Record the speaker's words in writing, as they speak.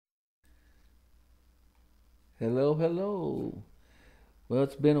Hello, hello. Well,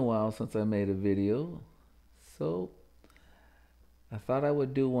 it's been a while since I made a video, so I thought I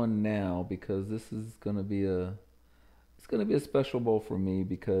would do one now because this is gonna be a it's gonna be a special bowl for me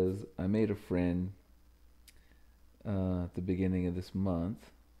because I made a friend at the beginning of this month,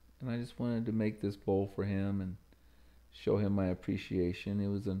 and I just wanted to make this bowl for him and show him my appreciation. It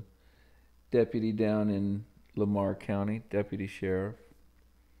was a deputy down in Lamar County, deputy sheriff,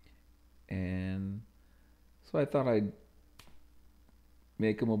 and so I thought I'd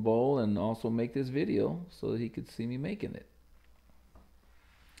make him a bowl and also make this video so that he could see me making it.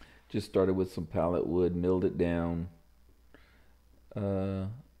 Just started with some pallet wood, milled it down. Uh,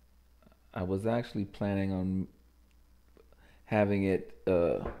 I was actually planning on having it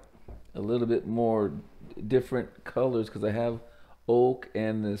a little bit more different colors because I have oak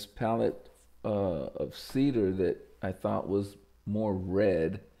and this palette of cedar that I thought was more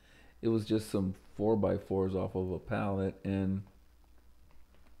red. It was just some 4x4s off of a pallet, and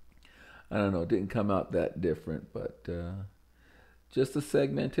I don't know, it didn't come out that different, but just a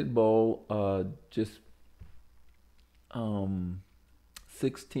segmented bowl, just um,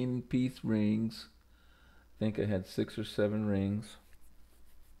 16-piece rings. I think I had 6 or 7 rings,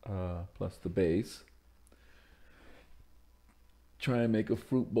 plus the base. Try and make a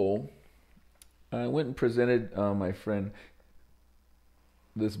fruit bowl. I went and presented my friend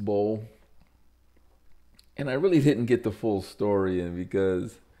this bowl, and I really didn't get the full story in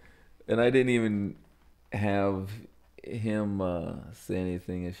and I didn't even have him say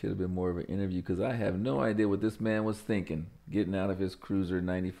anything. It should have been more of an interview because I have no idea what this man was thinking, getting out of his cruiser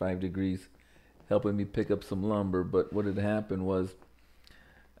 95 degrees, helping me pick up some lumber. But what had happened was,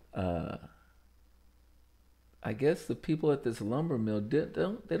 uh, I guess the people at this lumber mill they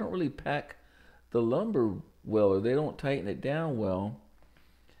don't really pack the lumber well, or they don't tighten it down well.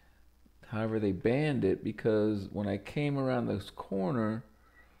 However, they banned it because when I came around this corner,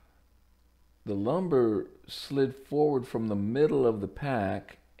 the lumber slid forward from the middle of the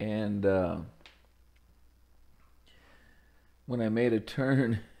pack, and when I made a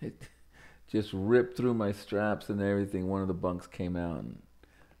turn, it just ripped through my straps and everything. One of the bunks came out, and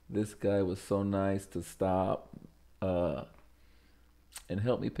this guy was so nice to stop uh, and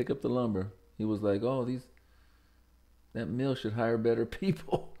help me pick up the lumber. He was like, "Oh, these that mill should hire better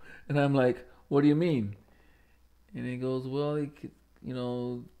people," and I'm like, "What do you mean?" And he goes, "Well, he could, you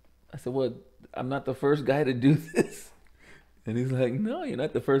know." I said, "What? I'm not the first guy to do this." And he's like, "No, you're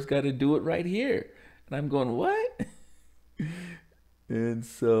not the first guy to do it right here." And I'm going, "What?" And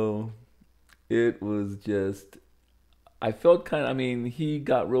so it was just, I felt kind of, I mean, he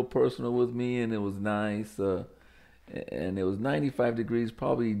got real personal with me and it was nice. And it was 95 degrees,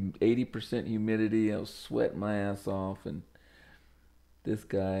 probably 80% humidity. I was sweating my ass off. And this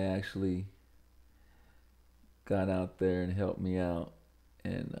guy actually got out there and helped me out.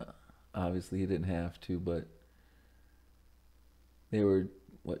 And obviously he didn't have to, but they were,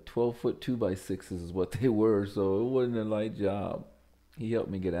 what, 12-foot 2x6s is what they were. So it wasn't a light job. He helped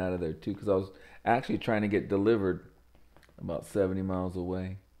me get out of there too because I was actually trying to get delivered about 70 miles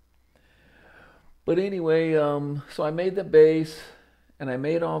away. But anyway, so I made the base and I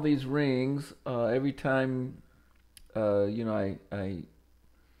made all these rings. Every time, I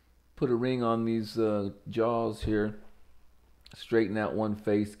put a ring on these jaws here, straighten out one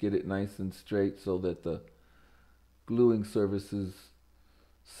face, get it nice and straight so that the gluing surface is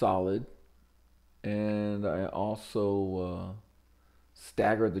solid. And I also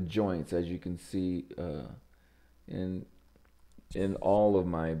stagger the joints, as you can see in in all of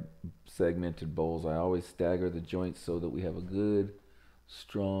my segmented bowls. I always stagger the joints so that we have a good,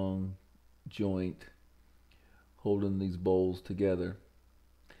 strong joint holding these bowls together.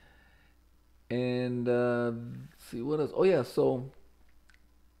 And see what else. Oh yeah, so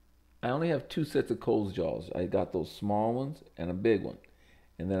I only have 2 sets of Coles jaws. I got those small ones and a big one,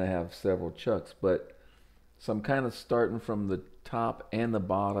 and then I have several chucks. But so I'm kind of starting from the top and the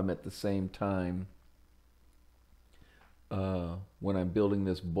bottom at the same time when I'm building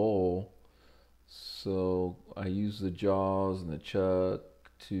this bowl. So I use the jaws and the chuck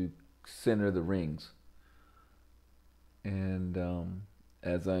to center the rings. And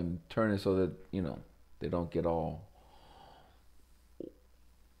as I'm turning so that, they don't get all,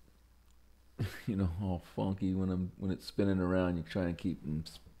 all funky when it's spinning around. You try and keep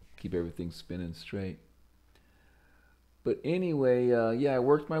everything spinning straight. But anyway, yeah, I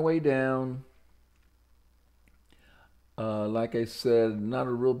worked my way down. Like I said, not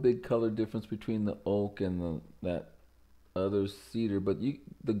a real big color difference between the oak and that other cedar, but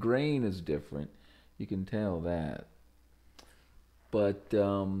the grain is different. You can tell that. But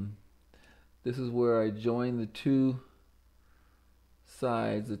this is where I join the two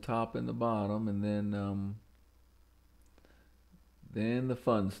sides, the top and the bottom, and then the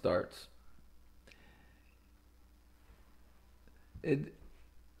fun starts.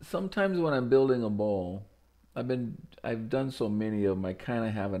 Sometimes when I'm building a bowl, I've done so many of them, I kind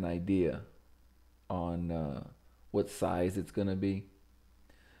of have an idea on what size it's gonna be,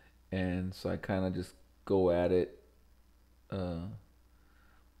 and so I kind of just go at it.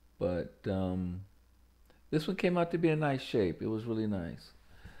 But this one came out to be a nice shape. It was really nice.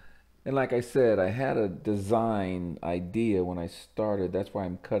 And like I said, I had a design idea when I started. That's why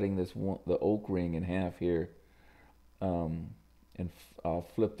I'm cutting the oak ring in half here. And I'll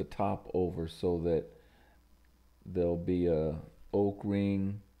flip the top over so that there'll be a oak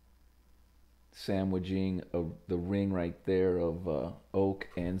ring sandwiching the ring right there of oak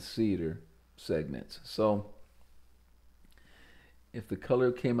and cedar segments. So if the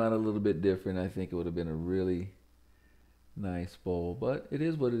color came out a little bit different, I think it would have been a really nice bowl. But it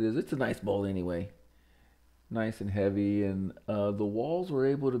is what it is. It's a nice bowl anyway. Nice and heavy, and the walls were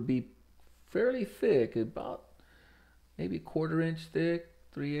able to be fairly thick, about maybe 1/4 inch thick,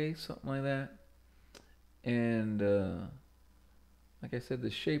 3/8, something like that. And like I said, the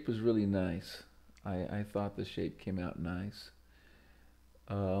shape was really nice. I thought the shape came out nice.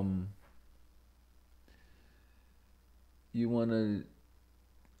 You want to,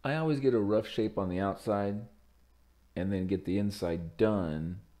 I always get a rough shape on the outside and then get the inside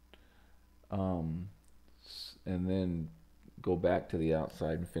done, and then go back to the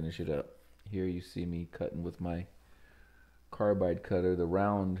outside and finish it up. Here you see me cutting with my carbide cutter, the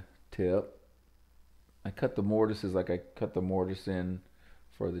round tip. I cut the mortises like I cut the mortise in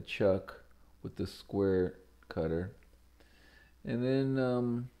for the chuck with the square cutter. And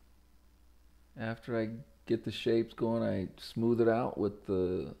then after I get the shapes going, I smooth it out with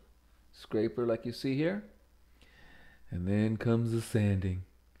the scraper like you see here. And then comes the sanding.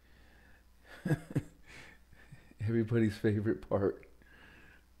 Everybody's favorite part.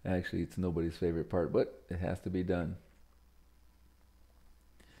 Actually, it's nobody's favorite part, but it has to be done.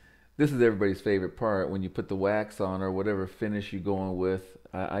 This is everybody's favorite part, when you put the wax on or whatever finish you're going with.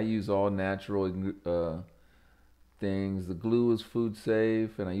 I use all natural things. The glue is food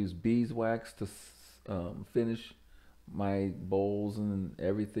safe, and I use beeswax to finish my bowls and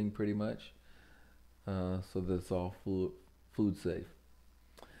everything pretty much. So that's all food safe.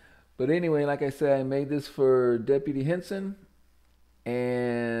 But anyway, like I said, I made this for Deputy Henson,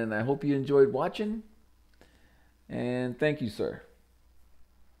 and I hope you enjoyed watching. And thank you, sir.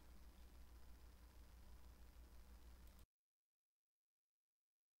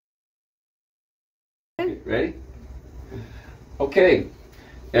 Ready? Okay,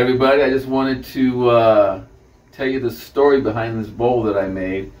 everybody, I just wanted to tell you the story behind this bowl that I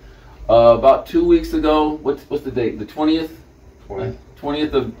made. About 2 weeks ago, what's the date? The 20th?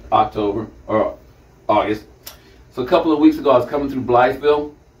 20th of October, or August. So a couple of weeks ago, I was coming through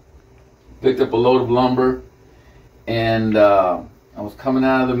Blytheville, picked up a load of lumber, and I was coming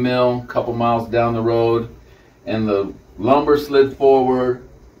out of the mill a couple miles down the road, and the lumber slid forward.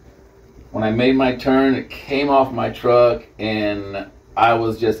 When I made my turn, it came off my truck, and I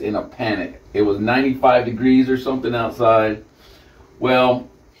was just in a panic. It was 95 degrees or something outside. Well,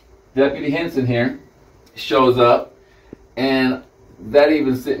 Deputy Henson here shows up, and that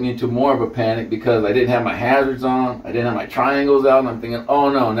even sent me into more of a panic because I didn't have my hazards on, I didn't have my triangles out, and I'm thinking, oh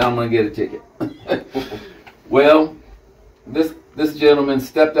no, now I'm going to get a ticket. Well, this gentleman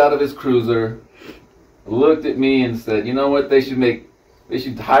stepped out of his cruiser, looked at me and said, you know what, they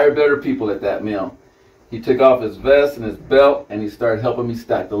should hire better people at that mill. He took off his vest and his belt, and he started helping me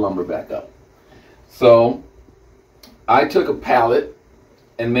stack the lumber back up. So I took a pallet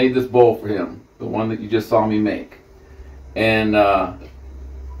and made this bowl for him, the one that you just saw me make. And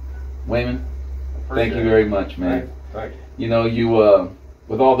Wayman, thank you very much, man. Thank you. You know,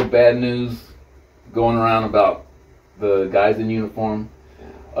 with all the bad news going around about the guys in uniform,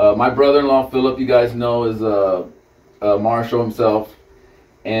 my brother-in-law Philip, you guys know, is a marshal himself,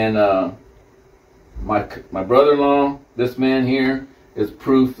 and my brother-in-law, this man here, is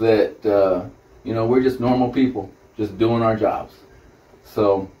proof that you know, we're just normal people, just doing our jobs.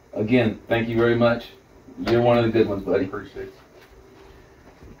 So again, thank you very much. You're one of the good ones, buddy. Appreciate it.